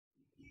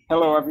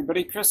Hello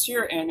everybody, Chris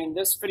here, and in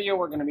this video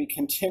we're going to be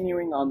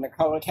continuing on the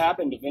Color tab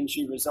in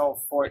Davinci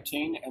Resolve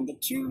 14, and the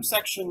two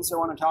sections I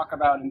want to talk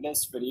about in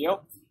this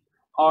video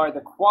are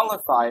the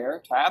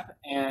Qualifier tab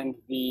and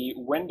the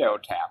Window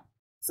tab.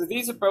 So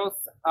these are both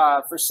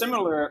for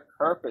similar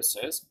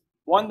purposes.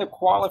 One, the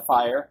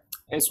Qualifier,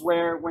 is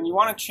where when you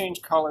want to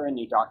change color in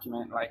your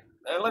document, like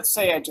let's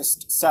say I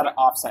just set an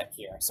offset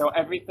here, so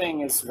everything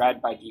is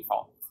red by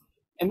default.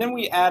 And then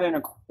we add in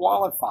a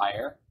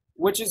qualifier,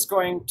 which is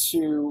going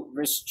to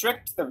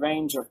restrict the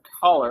range of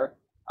color,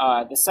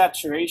 the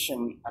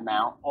saturation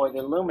amount, or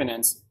the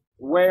luminance,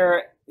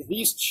 where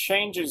these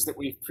changes that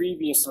we've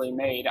previously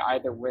made,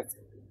 either with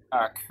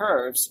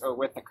curves or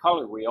with the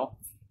color wheel,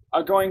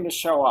 are going to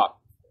show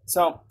up.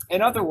 So,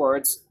 in other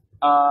words,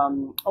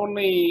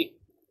 only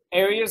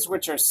areas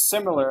which are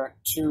similar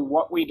to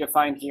what we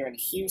defined here in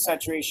hue,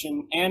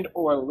 saturation, and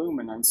or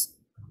luminance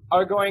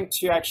are going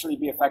to actually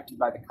be affected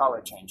by the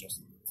color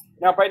changes.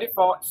 Now, by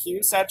default,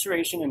 hue,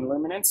 saturation, and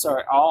luminance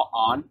are all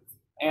on,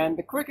 and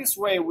the quickest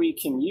way we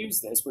can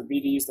use this would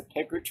be to use the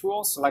picker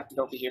tool, selected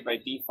over here by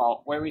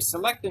default, where we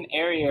select an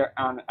area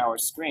on our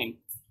screen,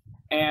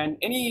 and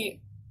anything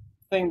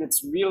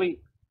that's really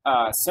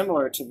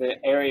similar to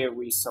the area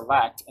we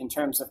select in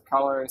terms of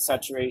color,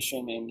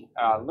 saturation,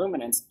 and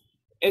luminance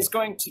is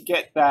going to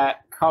get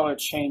that color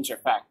change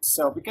effect.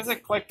 So because I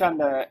clicked on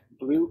the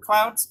blue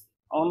clouds,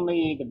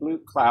 only the blue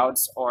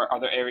clouds or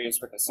other areas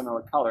with a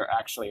similar color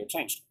actually are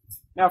changed.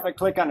 Now, if I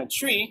click on a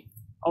tree,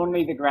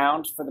 only the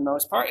ground, for the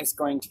most part, is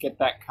going to get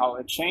that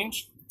color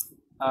change.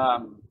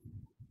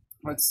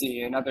 Let's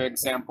see, another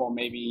example,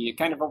 maybe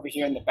kind of over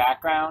here in the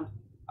background.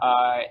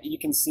 You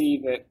can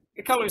see that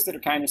the colors that are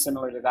kind of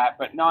similar to that,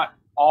 but not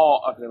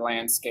all of the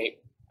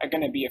landscape are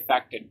going to be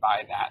affected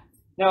by that.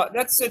 Now,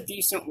 that's a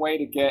decent way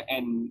to get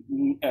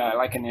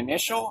like an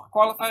initial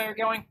qualifier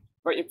going,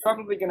 but you're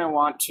probably going to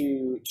want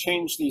to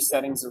change these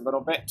settings a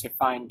little bit to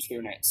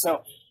fine-tune it.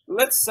 So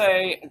let's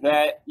say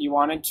that you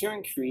wanted to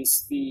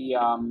increase the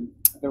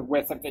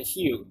width of the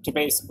hue to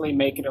basically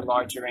make it a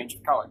larger range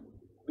of color.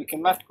 We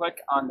can left-click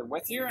on the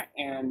width here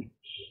and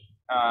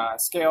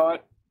scale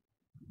it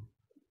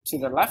to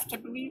the left, I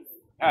believe.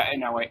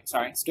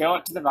 Scale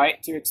it to the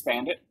right to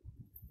expand it,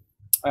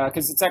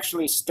 because it's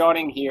actually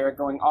starting here,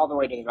 going all the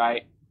way to the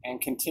right,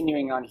 and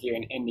continuing on here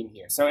and ending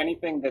here. So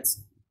anything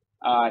that's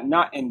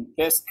not in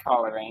this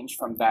color range,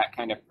 from that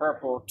kind of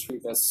purple to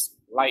this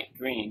light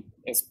green,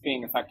 is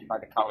being affected by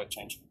the color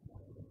change.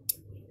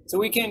 So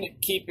we can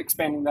keep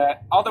expanding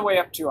that all the way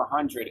up to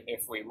 100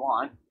 if we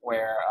want,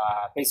 where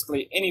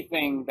basically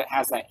anything that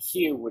has that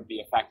hue would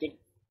be affected.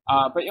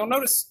 But you'll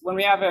notice when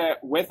we have a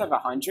width of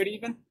 100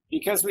 even,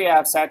 because we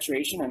have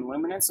saturation and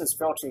luminance as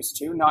filters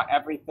too, not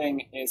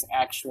everything is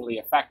actually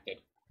affected.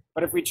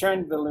 But if we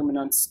turn the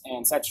luminance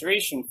and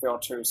saturation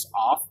filters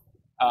off,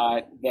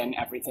 then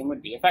everything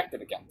would be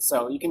affected again.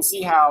 So you can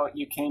see how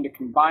you kind of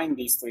combine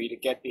these three to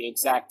get the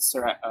exact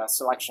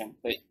selection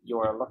that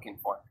you're looking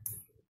for.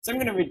 So I'm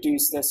going to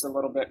reduce this a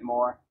little bit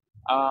more.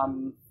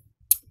 And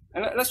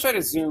let's try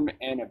to zoom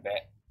in a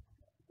bit.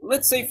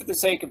 Let's say, for the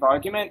sake of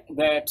argument,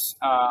 that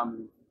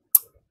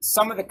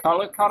some of the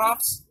color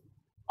cutoffs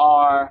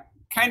are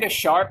kind of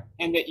sharp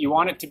and that you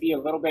want it to be a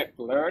little bit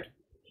blurred.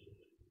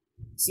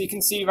 So you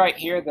can see right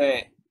here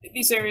that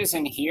these areas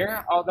in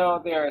here, although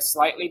they're a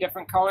slightly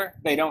different color,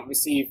 they don't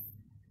receive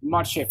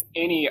much, if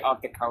any,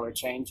 of the color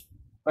change.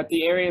 But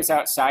the areas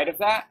outside of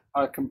that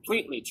are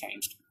completely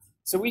changed.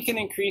 So we can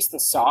increase the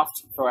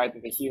soft for either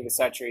the hue, the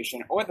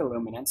saturation, or the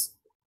luminance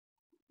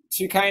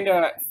to kind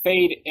of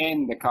fade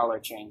in the color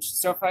change.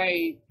 So if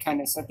I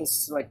kind of set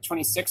this to like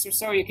 26 or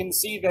so, you can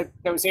see that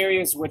those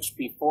areas which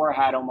before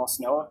had almost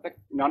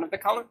none of the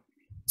color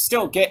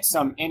still get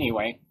some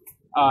anyway.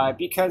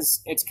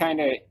 Because it's kind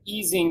of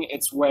easing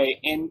its way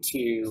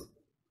into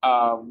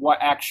what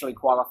actually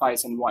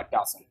qualifies and what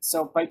doesn't.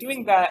 So by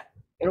doing that,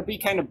 it'll be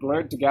kind of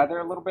blurred together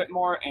a little bit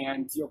more,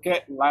 and you'll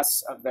get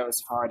less of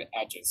those hard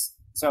edges.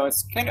 So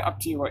it's kind of up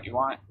to you what you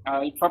want.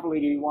 You probably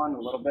do want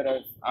a little bit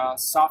of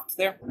soft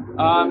there.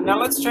 Now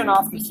let's turn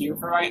off the hue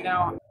for right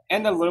now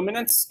and the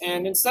luminance,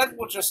 and instead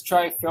we'll just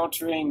try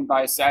filtering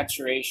by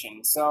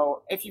saturation.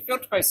 So if you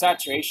filter by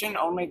saturation,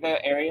 only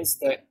the areas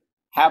that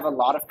have a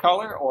lot of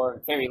color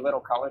or very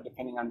little color,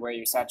 depending on where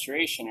your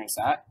saturation is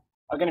at,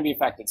 are going to be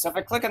affected. So if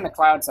I click on the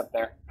clouds up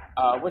there,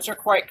 which are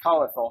quite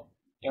colorful,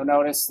 you'll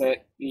notice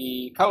that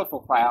the colorful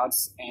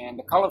clouds and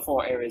the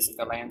colorful areas of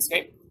the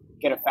landscape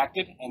get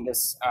affected in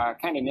this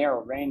kind of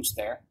narrow range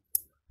there.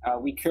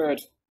 We could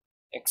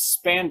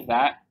expand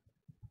that,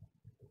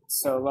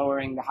 so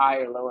lowering the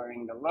high or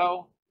lowering the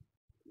low,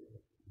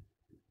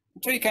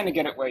 until you kind of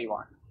get it where you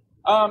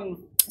want.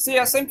 So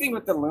yeah, same thing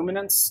with the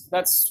luminance.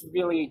 That's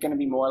really going to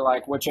be more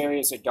like which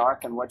areas are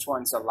dark and which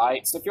ones are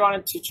light. So if you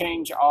wanted to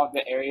change all of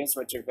the areas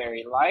which are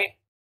very light,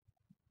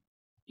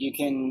 you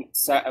can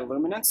set a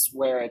luminance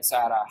where it's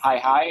at a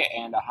high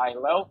and a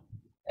high-low.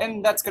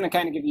 And that's going to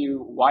kind of give you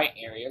white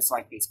areas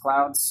like these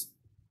clouds.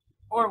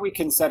 Or we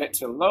can set it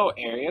to low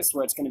areas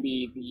where it's going to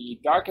be the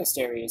darkest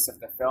areas of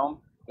the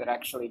film that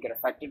actually get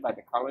affected by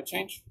the color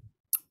change.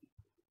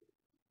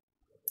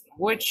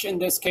 which in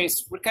this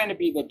case would kind of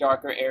be the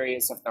darker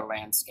areas of the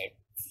landscape.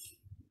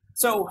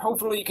 So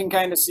hopefully you can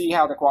kind of see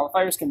how the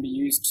qualifiers can be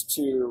used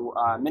to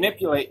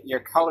manipulate your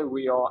color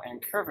wheel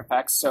and curve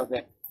effects so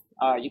that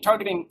you're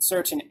targeting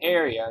certain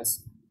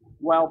areas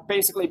while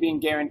basically being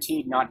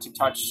guaranteed not to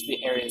touch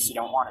the areas you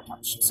don't want to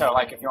touch. So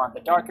like if you want the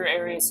darker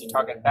areas, you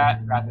target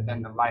that rather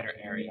than the lighter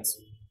areas.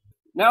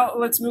 Now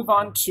let's move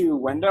on to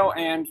window,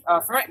 and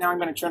for right now I'm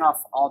going to turn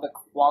off all the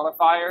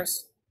qualifiers.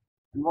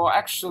 And we'll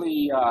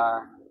actually,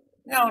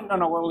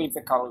 we'll leave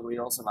the color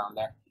wheels around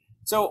there.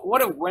 So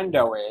what a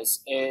window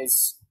is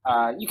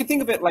you can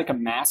think of it like a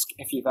mask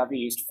if you've ever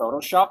used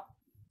Photoshop.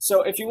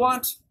 So if you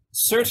want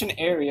certain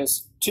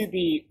areas to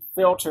be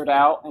filtered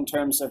out in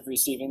terms of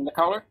receiving the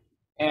color,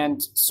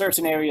 and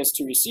certain areas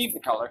to receive the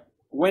color,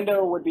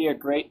 window would be a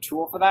great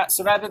tool for that.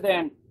 So rather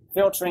than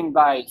filtering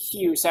by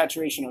hue,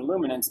 saturation, or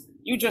luminance,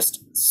 you just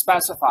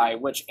specify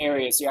which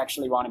areas you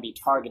actually want to be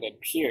targeted,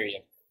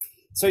 period.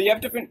 So you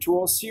have different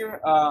tools here,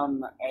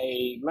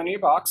 a linear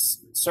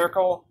box,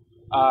 circle,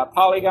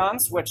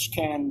 polygons, which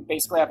can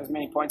basically have as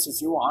many points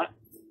as you want,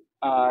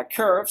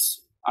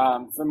 curves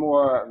for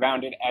more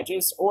rounded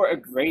edges, or a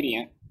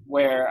gradient,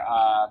 where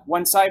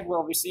one side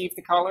will receive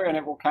the color and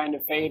it will kind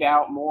of fade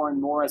out more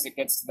and more as it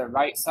gets to the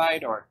right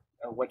side, or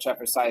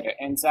whichever side it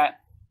ends at,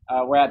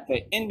 where at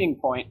the ending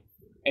point,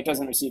 it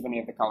doesn't receive any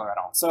of the color at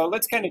all. So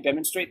let's kind of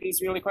demonstrate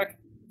these really quick.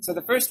 So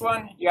the first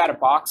one, you got a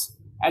box.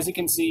 As you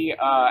can see,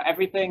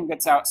 everything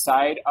that's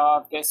outside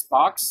of this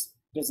box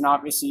does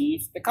not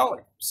receive the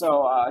color.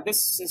 So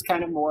this is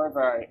kind of more of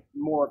a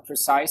more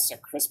precise, a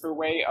crisper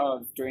way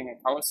of doing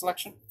a color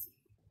selection.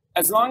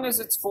 As long as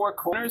it's 4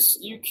 corners,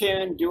 you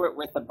can do it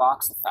with the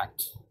box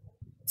effect.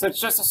 So it's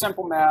just a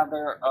simple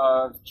matter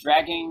of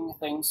dragging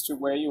things to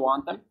where you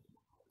want them.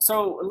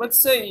 So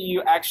let's say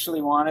you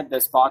actually wanted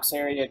this box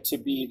area to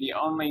be the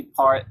only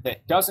part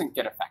that doesn't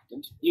get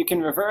affected. You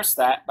can reverse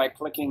that by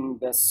clicking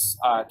this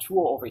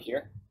tool over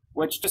here,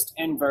 which just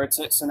inverts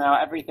it. So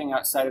now everything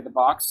outside of the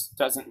box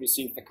doesn't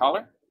receive the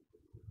color.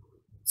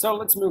 So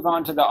let's move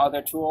on to the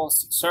other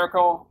tools.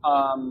 Circle,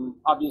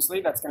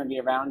 obviously that's going to be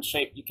a round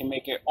shape. You can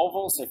make it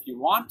ovals if you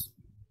want.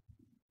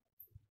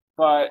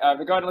 But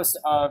regardless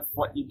of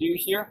what you do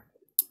here,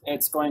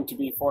 it's going to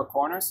be 4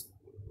 corners.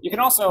 You can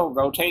also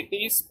rotate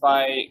these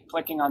by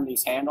clicking on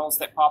these handles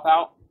that pop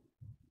out.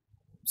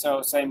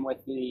 So same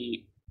with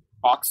the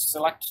box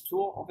select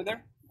tool over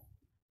there.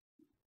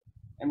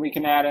 And we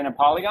can add in a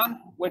polygon,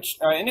 which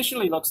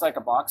initially looks like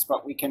a box,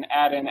 but we can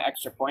add in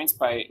extra points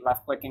by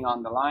left clicking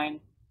on the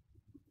line.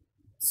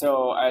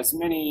 So as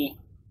many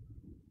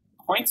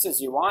points as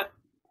you want.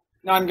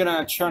 Now I'm going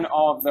to turn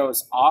all of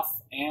those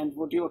off and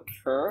we'll do a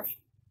curve.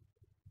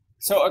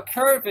 So a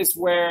curve is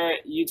where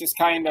you just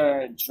kind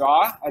of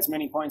draw as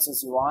many points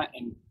as you want,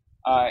 and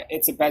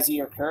it's a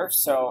Bezier curve.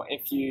 So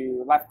if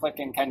you left click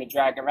and kind of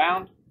drag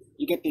around,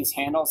 you get these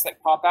handles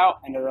that pop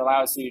out, and it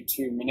allows you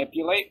to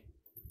manipulate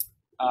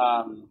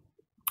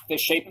the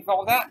shape of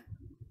all that.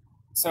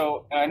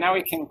 So now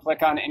we can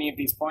click on any of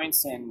these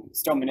points and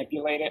still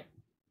manipulate it,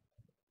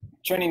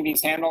 turning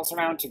these handles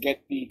around to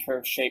get the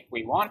curve shape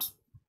we want.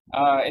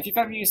 If you've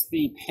ever used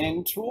the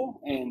pen tool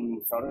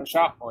in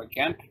Photoshop or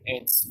GIMP,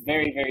 it's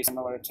very, very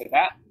similar to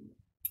that.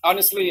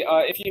 Honestly,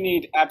 if you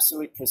need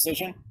absolute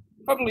precision,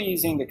 probably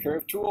using the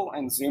curve tool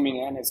and zooming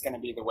in is going to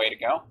be the way to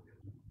go.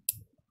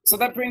 So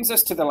that brings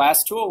us to the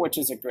last tool, which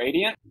is a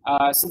gradient.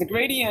 So the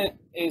gradient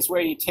is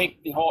where you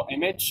take the whole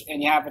image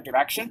and you have a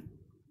direction.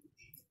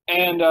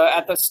 And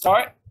at the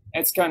start,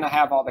 it's going to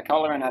have all the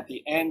color, and at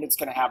the end, it's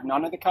going to have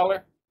none of the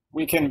color.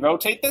 We can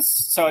rotate this,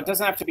 so it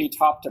doesn't have to be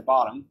top to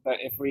bottom, but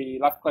if we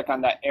left click on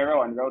that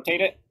arrow and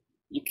rotate it,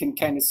 you can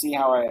kind of see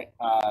how it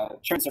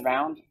turns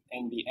around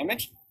in the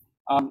image.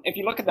 If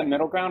you look at the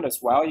middle ground as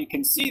well, you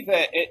can see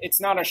that it's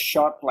not a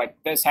sharp, like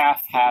this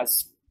half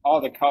has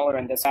all the color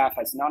and this half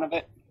has none of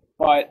it,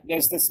 but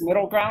there's this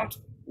middle ground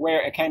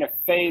where it kind of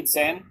fades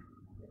in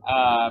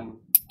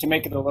to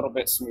make it a little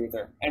bit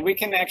smoother. And we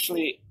can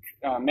actually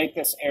make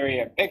this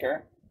area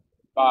bigger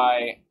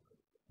by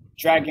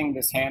dragging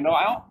this handle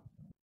out.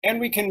 And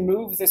we can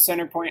move the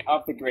center point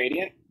of the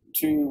gradient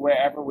to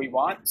wherever we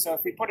want. So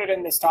if we put it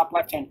in this top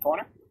left-hand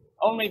corner,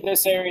 only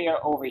this area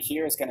over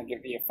here is going to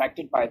be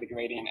affected by the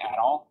gradient at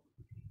all.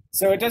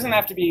 So it doesn't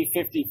have to be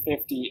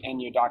 50-50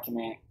 in your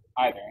document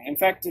either. In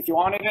fact, if you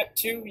wanted it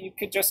to, you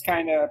could just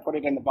kind of put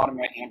it in the bottom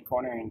right-hand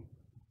corner and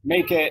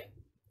make it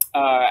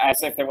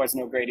as if there was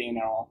no gradient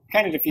at all.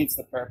 Kind of defeats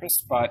the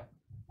purpose, but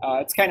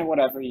it's kind of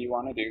whatever you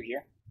want to do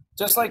here.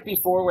 Just like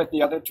before with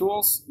the other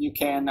tools, you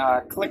can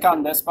click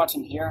on this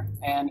button here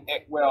and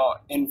it will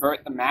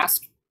invert the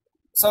mask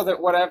so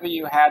that whatever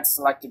you had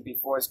selected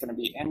before is going to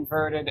be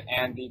inverted,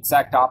 and the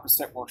exact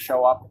opposite will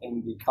show up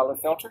in the color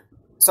filter.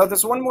 So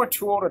there's one more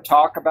tool to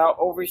talk about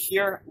over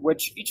here,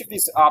 which each of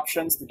these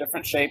options, the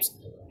different shapes,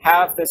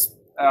 have this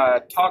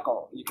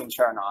toggle you can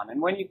turn on.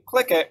 And when you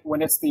click it,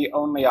 when it's the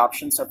only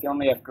option, so if you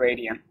only have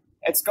gradient,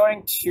 it's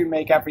going to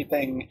make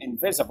everything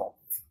invisible.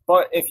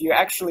 But if you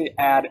actually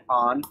add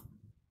on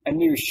a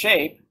new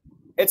shape,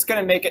 it's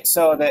going to make it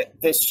so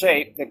that this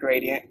shape, the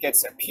gradient,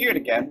 gets appeared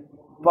again.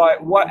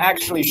 But what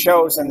actually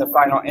shows in the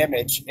final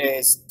image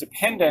is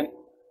dependent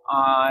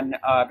on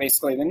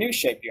basically the new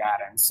shape you add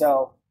in.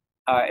 So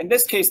in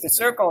this case, the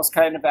circle is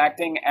kind of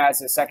acting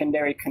as a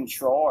secondary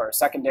control or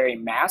secondary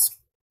mask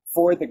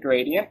for the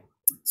gradient.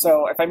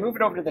 So if I move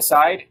it over to the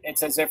side,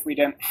 it's as if we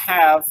didn't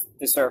have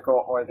the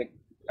circle or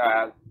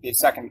the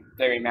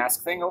secondary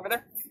mask thing over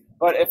there.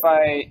 But if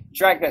I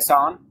drag this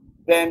on,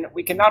 then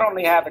we can not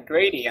only have a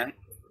gradient,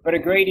 but a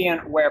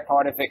gradient where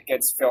part of it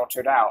gets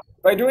filtered out.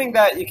 By doing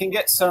that, you can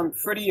get some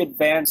pretty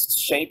advanced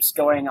shapes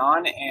going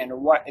on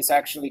and what is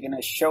actually going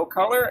to show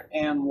color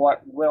and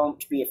what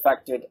won't be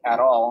affected at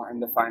all in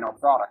the final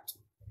product.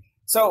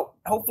 So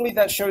hopefully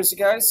that shows you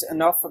guys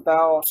enough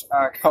about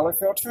color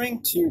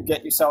filtering to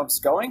get yourselves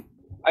going.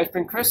 I've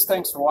been Chris,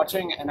 thanks for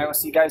watching, and I will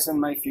see you guys in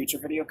my future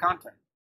video content.